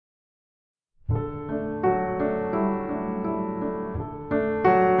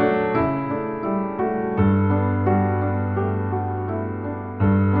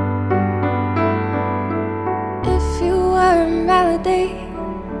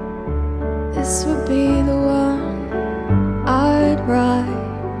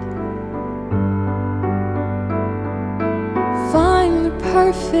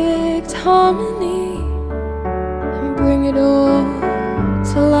harmony and bring it all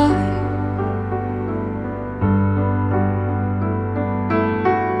to life.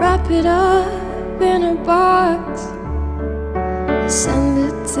 Wrap it up in a box and send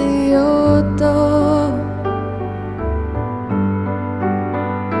it to your door,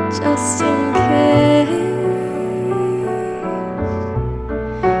 just in case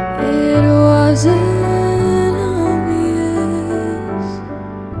it wasn't obvious.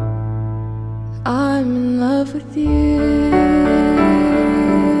 I'm in love with you.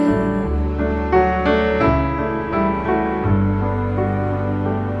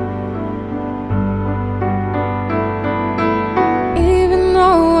 Even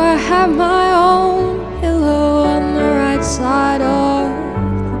though I have my own pillow on the right side of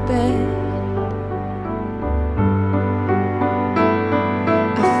the bed,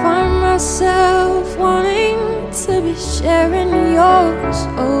 I find myself wanting to be sharing yours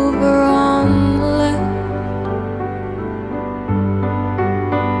over on the left.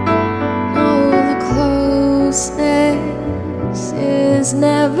 No, the closeness is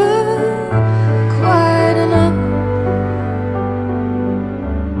never quite enough.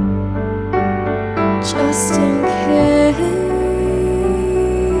 Just in case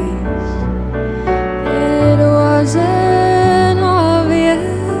it wasn't obvious,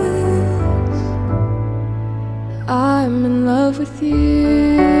 I'm in love with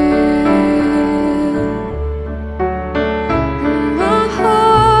you. And my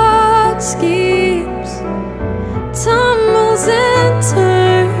heart skips, tumbles and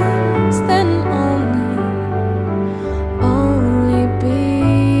turns, then only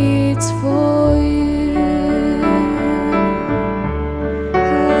beats for you.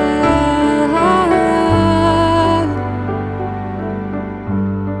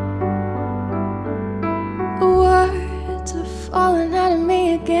 Words are falling out of me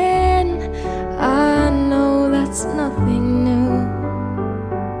again. I know that's nothing new,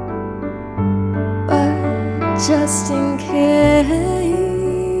 but just in case